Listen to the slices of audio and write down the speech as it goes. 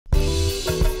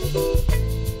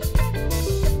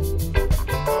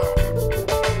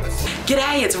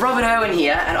G'day, it's Robert Irwin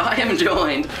here, and I am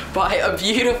joined by a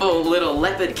beautiful little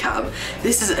leopard cub.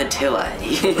 This is Attila.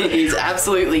 He's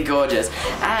absolutely gorgeous,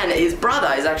 and his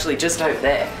brother is actually just over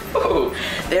there. Ooh,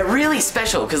 they're really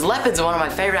special because leopards are one of my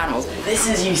favorite animals. This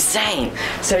is Usain.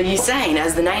 So Usain,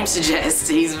 as the name suggests,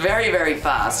 he's very, very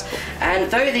fast,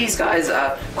 and though these guys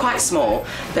are quite small,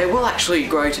 they will actually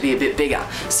grow to be a bit bigger.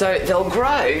 So they'll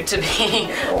grow to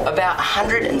be about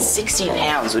 160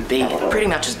 pounds, would be pretty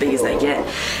much as big as they get.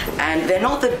 And they're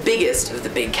not the biggest of the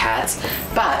big cats,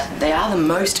 but they are the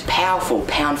most powerful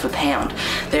pound for pound.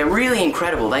 They're really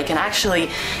incredible. They can actually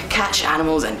catch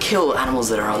animals and kill animals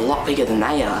that are a lot bigger than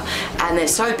they are. And they're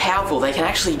so powerful, they can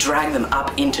actually drag them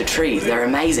up into trees. They're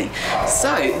amazing.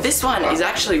 So this one is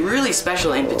actually really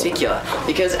special in particular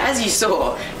because, as you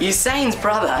saw, Usain's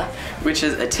brother, which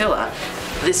is Attila,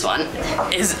 this one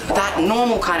is that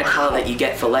normal kind of colour that you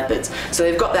get for leopards. So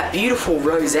they've got that beautiful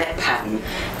rosette pattern,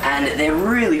 and they're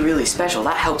really, really special.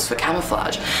 That helps for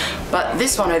camouflage. But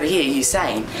this one over here,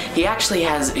 Usain,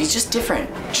 he's just different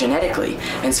genetically,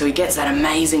 and so he gets that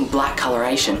amazing black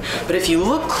coloration. But if you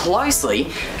look closely,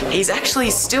 he's actually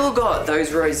still got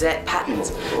those rosette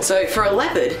patterns. So for a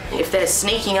leopard, if they're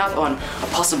sneaking up on a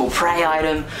possible prey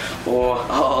item, or,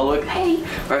 oh look, hey,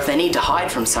 or if they need to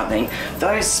hide from something,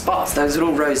 those spots, those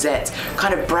little rosettes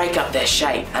kind of break up their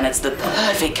shape, and it's the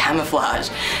perfect camouflage.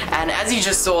 And as you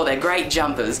just saw, they're great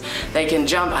jumpers. They can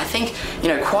jump, I think,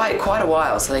 quite a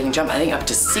while, so they can jump, I think, up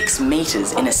to 6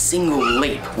 meters in a single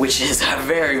leap, which is a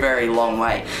very, very long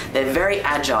way. They're very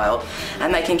agile,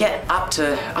 and they can get up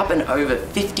and over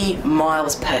 50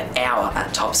 miles per hour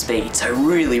at top speed, so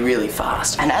really, really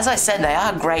fast. And as I said, they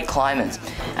are great climbers,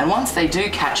 and once they do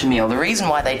catch a meal, the reason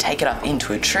why they take it up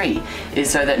into a tree is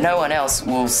so that no one else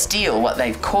will steal what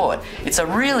they've caught. It's a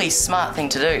really smart thing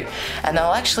to do, and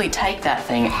they'll actually take that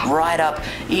thing right up,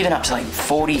 even up to like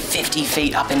 40, 50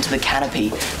 feet up into the canopy,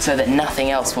 so that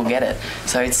nothing else will get it.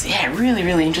 So it's, yeah, really,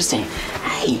 really interesting.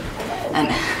 Hey,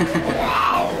 and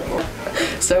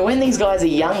so when these guys are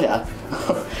younger,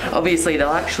 obviously they'll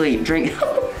actually drink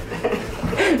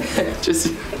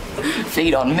just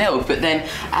feed on milk, but then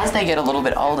as they get a little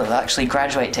bit older, they'll actually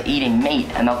graduate to eating meat,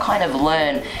 and they'll kind of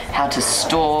learn how to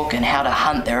stalk and how to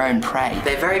hunt their own prey.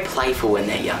 They're very playful when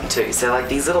they're young too, so like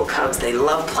these little cubs, they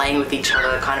love playing with each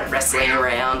other, kind of wrestling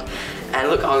around. And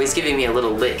look, oh, he's giving me a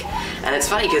little lick. And it's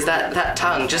funny because that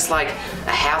tongue, just like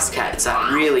a house cat, it's a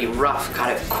really rough,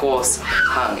 kind of coarse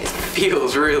tongue. It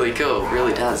feels really cool, it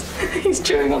really does. He's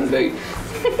chewing on the boot.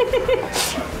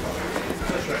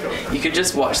 You could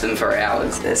just watch them for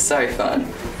hours. They're so fun.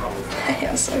 They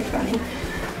are so funny.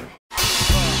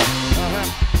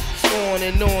 On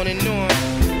and on and on.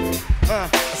 I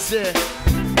said,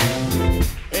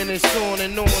 and it's on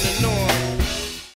and on and on.